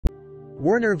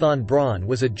Wernher von Braun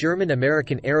was a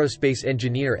German-American aerospace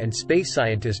engineer and space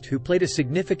scientist who played a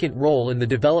significant role in the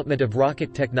development of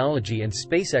rocket technology and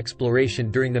space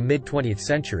exploration during the mid-20th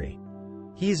century.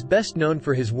 He is best known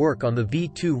for his work on the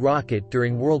V-2 rocket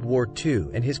during World War II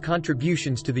and his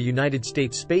contributions to the United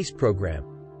States space program,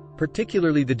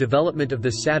 particularly the development of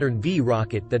the Saturn V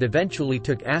rocket that eventually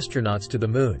took astronauts to the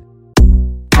Moon.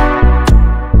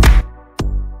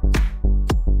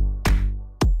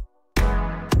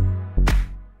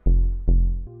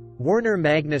 Wernher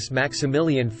Magnus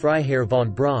Maximilian Freiherr von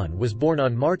Braun was born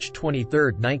on March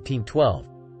 23, 1912,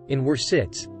 in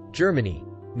Wiersitz, Germany,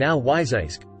 now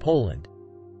Wyszynsk, Poland.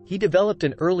 He developed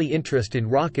an early interest in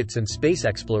rockets and space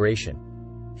exploration.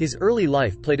 His early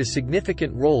life played a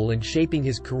significant role in shaping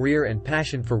his career and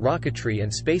passion for rocketry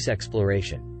and space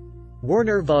exploration.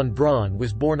 Wernher von Braun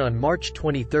was born on March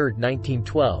 23,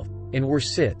 1912, in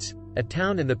Wiersitz, a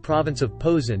town in the province of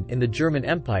Posen in the German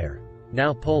Empire,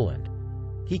 now Poland.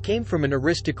 He came from an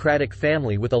aristocratic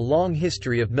family with a long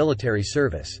history of military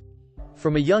service.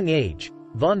 From a young age,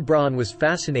 von Braun was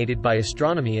fascinated by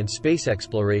astronomy and space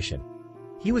exploration.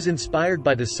 He was inspired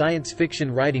by the science fiction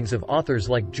writings of authors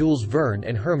like Jules Verne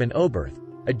and Hermann Oberth,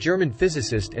 a German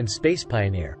physicist and space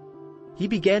pioneer. He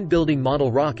began building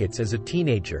model rockets as a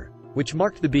teenager, which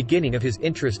marked the beginning of his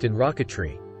interest in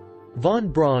rocketry. Von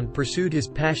Braun pursued his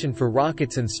passion for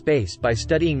rockets and space by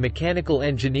studying mechanical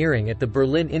engineering at the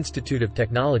Berlin Institute of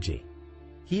Technology.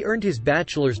 He earned his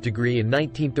bachelor's degree in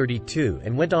 1932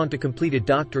 and went on to complete a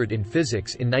doctorate in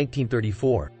physics in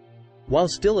 1934. While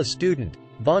still a student,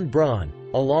 von Braun,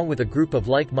 along with a group of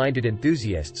like-minded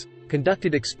enthusiasts,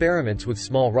 conducted experiments with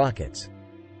small rockets.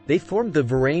 They formed the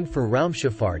Verein für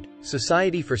Raumschifffahrt,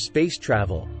 Society for Space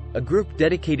Travel, a group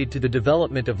dedicated to the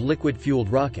development of liquid-fueled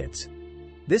rockets.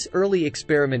 This early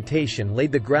experimentation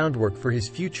laid the groundwork for his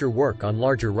future work on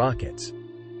larger rockets.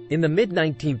 In the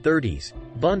mid-1930s,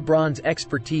 von Braun's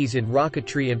expertise in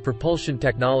rocketry and propulsion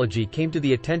technology came to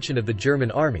the attention of the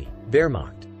German Army,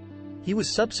 Wehrmacht. He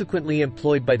was subsequently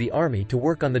employed by the Army to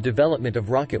work on the development of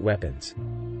rocket weapons.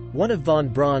 One of von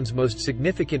Braun's most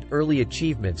significant early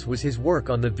achievements was his work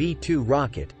on the V-2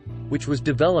 rocket, which was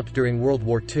developed during World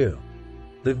War II.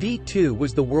 The V-2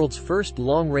 was the world's first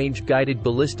long-range guided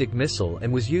ballistic missile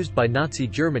and was used by Nazi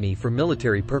Germany for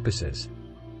military purposes.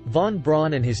 Von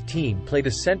Braun and his team played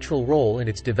a central role in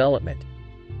its development.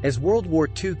 As World War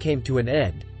II came to an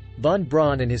end, von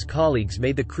Braun and his colleagues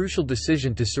made the crucial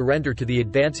decision to surrender to the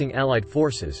advancing Allied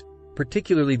forces,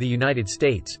 particularly the United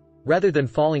States, rather than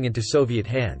falling into Soviet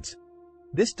hands.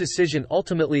 This decision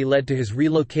ultimately led to his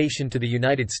relocation to the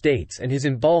United States and his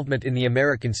involvement in the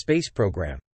American space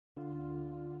program.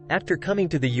 After coming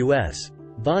to the U.S.,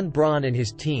 von Braun and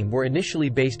his team were initially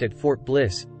based at Fort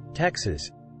Bliss,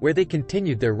 Texas, where they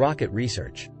continued their rocket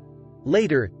research.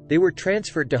 Later, they were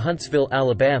transferred to Huntsville,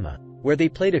 Alabama, where they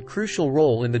played a crucial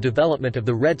role in the development of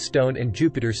the Redstone and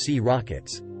Jupiter C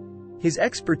rockets. His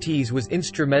expertise was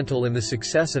instrumental in the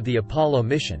success of the Apollo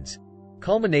missions,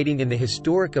 culminating in the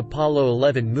historic Apollo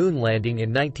 11 moon landing in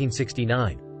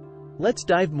 1969. Let's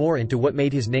dive more into what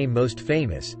made his name most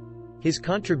famous: his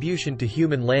contribution to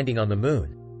human landing on the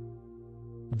Moon.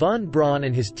 Von Braun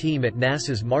and his team at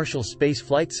NASA's Marshall Space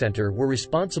Flight Center were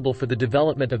responsible for the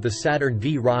development of the Saturn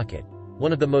V rocket,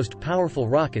 one of the most powerful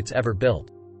rockets ever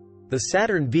built. The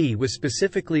Saturn V was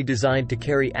specifically designed to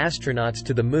carry astronauts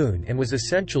to the Moon and was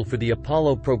essential for the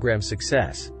Apollo program's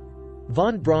success.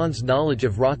 Von Braun's knowledge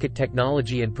of rocket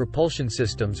technology and propulsion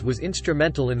systems was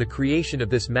instrumental in the creation of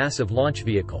this massive launch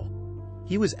vehicle.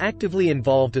 He was actively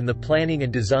involved in the planning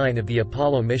and design of the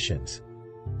Apollo missions.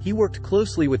 He worked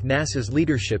closely with NASA's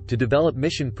leadership to develop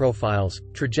mission profiles,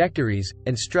 trajectories,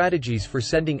 and strategies for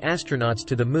sending astronauts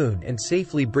to the Moon and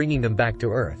safely bringing them back to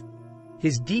Earth.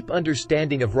 His deep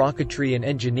understanding of rocketry and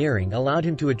engineering allowed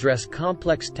him to address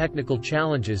complex technical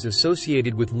challenges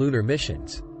associated with lunar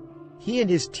missions. He and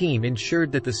his team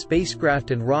ensured that the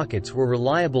spacecraft and rockets were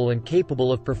reliable and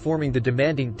capable of performing the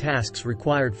demanding tasks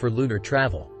required for lunar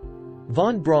travel.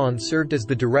 Von Braun served as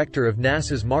the director of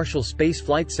NASA's Marshall Space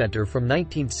Flight Center from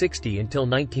 1960 until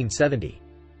 1970.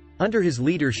 Under his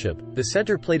leadership, the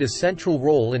center played a central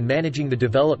role in managing the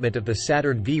development of the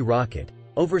Saturn V rocket,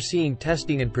 overseeing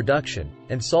testing and production,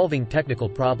 and solving technical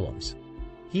problems.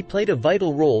 He played a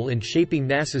vital role in shaping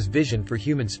NASA's vision for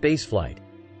human spaceflight.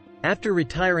 After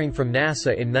retiring from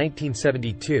NASA in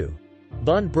 1972,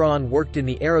 von Braun worked in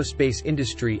the aerospace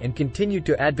industry and continued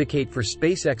to advocate for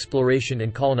space exploration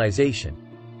and colonization.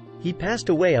 He passed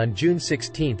away on June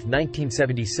 16,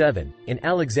 1977, in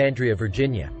Alexandria,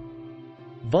 Virginia.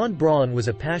 Von Braun was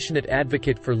a passionate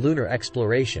advocate for lunar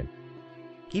exploration.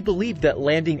 He believed that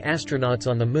landing astronauts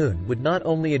on the Moon would not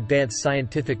only advance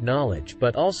scientific knowledge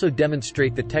but also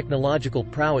demonstrate the technological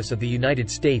prowess of the United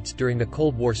States during the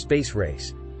Cold War space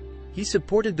race. He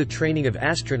supported the training of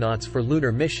astronauts for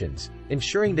lunar missions,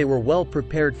 ensuring they were well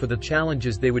prepared for the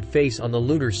challenges they would face on the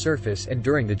lunar surface and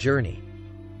during the journey.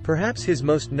 Perhaps his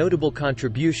most notable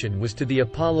contribution was to the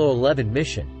Apollo 11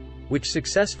 mission, which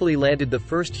successfully landed the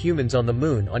first humans on the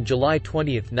Moon on July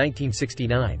 20,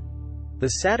 1969. The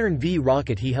Saturn V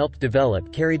rocket he helped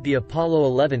develop carried the Apollo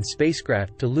 11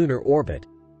 spacecraft to lunar orbit,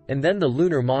 and then the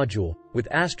lunar module, with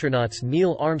astronauts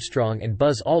Neil Armstrong and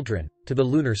Buzz Aldrin, to the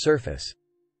lunar surface.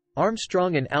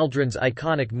 Armstrong and Aldrin's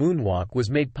iconic moonwalk was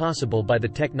made possible by the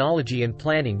technology and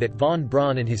planning that von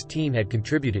Braun and his team had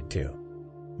contributed to.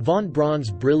 Von Braun's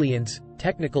brilliance,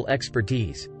 technical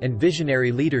expertise, and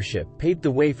visionary leadership paved the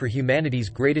way for humanity's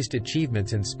greatest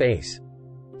achievements in space.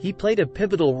 He played a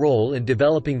pivotal role in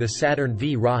developing the Saturn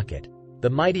V rocket, the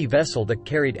mighty vessel that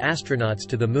carried astronauts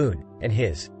to the Moon, and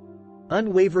his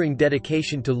unwavering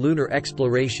dedication to lunar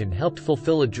exploration helped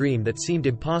fulfill a dream that seemed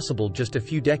impossible just a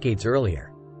few decades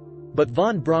earlier. But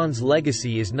von Braun's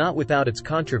legacy is not without its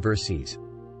controversies,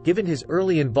 given his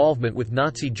early involvement with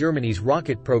Nazi Germany's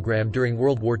rocket program during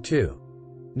World War II.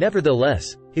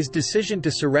 Nevertheless, his decision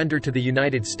to surrender to the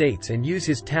United States and use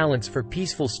his talents for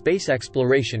peaceful space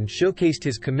exploration showcased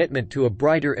his commitment to a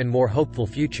brighter and more hopeful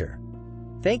future.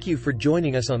 Thank you for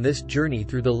joining us on this journey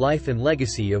through the life and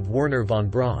legacy of Wernher von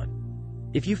Braun.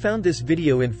 If you found this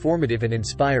video informative and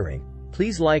inspiring,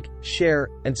 please like, share,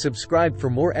 and subscribe for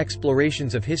more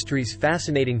explorations of history's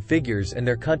fascinating figures and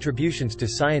their contributions to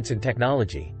science and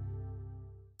technology.